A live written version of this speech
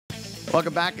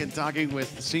Welcome back and talking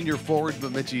with senior forward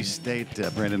Bemidji State,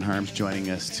 Brendan Harms joining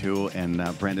us too. And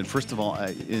Brendan, first of all,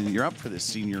 you're up for the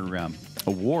senior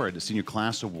award, the senior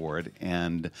class award,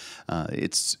 and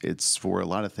it's for a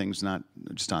lot of things, not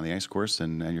just on the ice course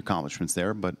and your accomplishments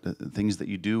there, but things that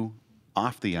you do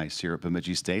off the ice here at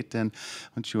Bemidji State. And why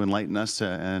don't you enlighten us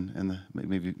and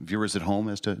maybe viewers at home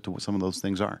as to what some of those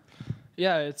things are?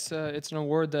 Yeah, it's an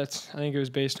award that's, I think it was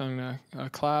based on a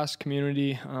class,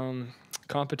 community.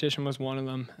 Competition was one of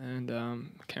them, and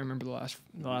I can't remember the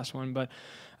last one, but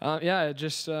yeah,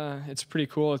 it's pretty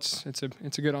cool. It's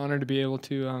a good honor to be able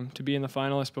to be in the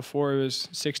finalists. Before, it was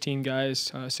 16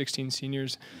 guys, 16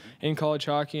 seniors in college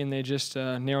hockey, and they just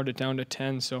narrowed it down to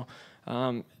 10. So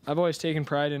I've always taken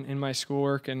pride in my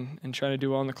schoolwork and try to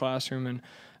do well in the classroom, and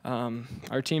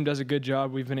our team does a good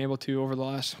job. We've been able to, over the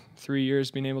last 3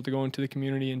 years, been able to go into the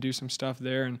community and do some stuff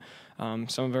there, and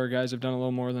some of our guys have done a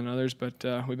little more than others, but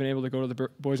we've been able to go to the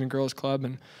Boys and Girls Club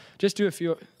and just do a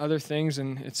few other things,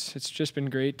 and it's just been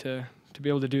great to be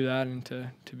able to do that and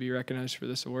to be recognized for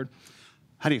this award.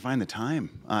 How do you find the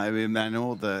time? I mean, I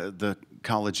know the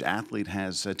college athlete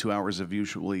has 2 hours of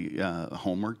usually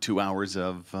homework, 2 hours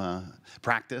of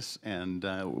practice, and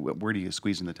where do you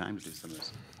squeeze in the time to do some of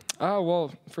this?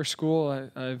 Well, for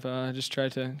school, I've just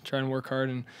tried and work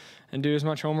hard and do as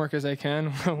much homework as I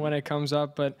can when it comes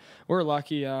up. But we're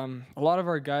lucky. A lot of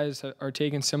our guys are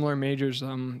taking similar majors,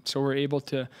 so we're able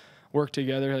to work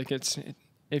together. Like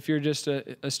if you're just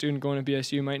a student going to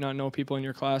BSU, you might not know people in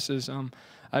your classes.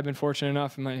 I've been fortunate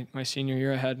enough in my senior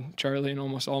year, I had Charlie in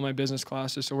almost all my business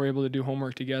classes, so we're able to do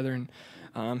homework together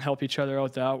and help each other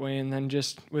out that way. And then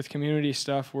just with community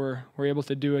stuff, we're able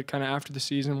to do it kind of after the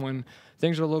season when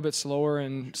things are a little bit slower,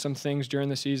 and some things during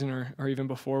the season or even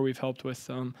before, we've helped with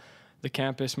the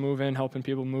campus move in, helping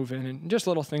people move in, and just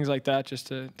little things like that just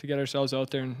to get ourselves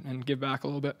out there and give back a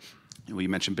little bit. Well, you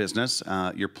mentioned business.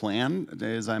 Your plan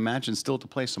is, I imagine, still to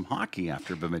play some hockey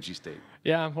after Bemidji State.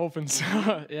 Yeah, I'm hoping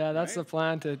so. Yeah, that's the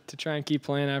plan, to try and keep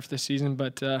playing after the season.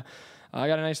 But I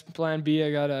got a nice plan B.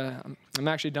 I'm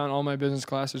actually done all my business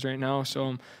classes right now,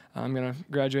 so I'm going to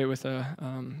graduate with a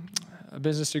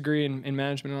business degree in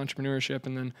management and entrepreneurship,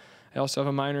 and then I also have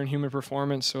a minor in human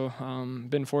performance. So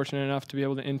been fortunate enough to be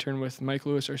able to intern with Mike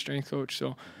Lewis, our strength coach.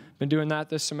 So been doing that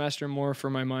this semester more for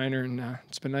my minor, and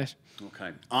it's been nice.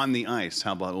 Okay. On the ice,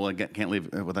 how about, well, I can't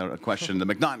leave without a question, the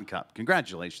McNaughton Cup.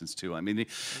 Congratulations, too. I mean,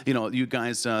 you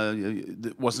guys,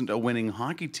 it wasn't a winning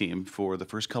hockey team for the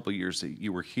first couple of years that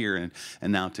you were here,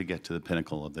 and now to get to the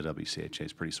pinnacle of the WCHA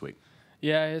is pretty sweet.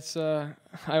 Yeah, it's. I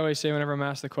always say whenever I'm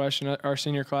asked the question, our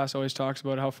senior class always talks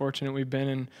about how fortunate we've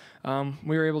been, and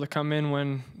we were able to come in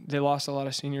when they lost a lot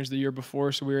of seniors the year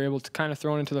before, so we were able to kind of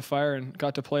throw into the fire and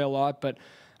got to play a lot, but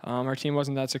our team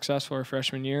wasn't that successful our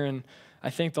freshman year, and I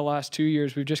think the last 2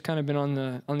 years we've just kind of been on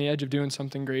the edge of doing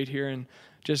something great here, and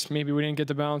just maybe we didn't get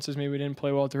the bounces, maybe we didn't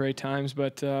play well at the right times,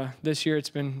 but this year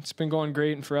it's been going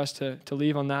great, and for us to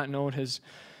leave on that note has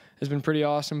been pretty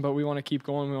awesome. But we want to keep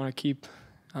going, we want to keep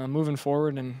moving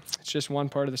forward, and it's just one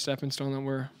part of the stepping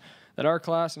stone that our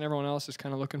class and everyone else is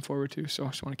kind of looking forward to. So I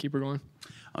just want to keep her going.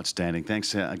 Outstanding.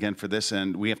 Thanks again for this.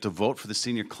 And we have to vote for the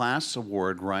senior class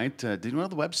award, right? Do you know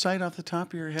the website off the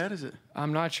top of your head? Is it?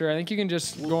 I'm not sure. I think you can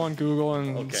just go on Google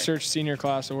and search senior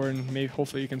class award, and maybe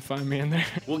hopefully you can find me in there.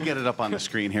 We'll get it up on the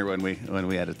screen here when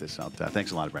we edit this out.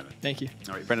 Thanks a lot, Brendan. Thank you.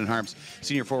 All right, Brendan Harms,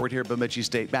 senior forward here at Bemidji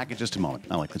State. Back in just a moment.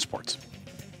 I Lakeland Sports.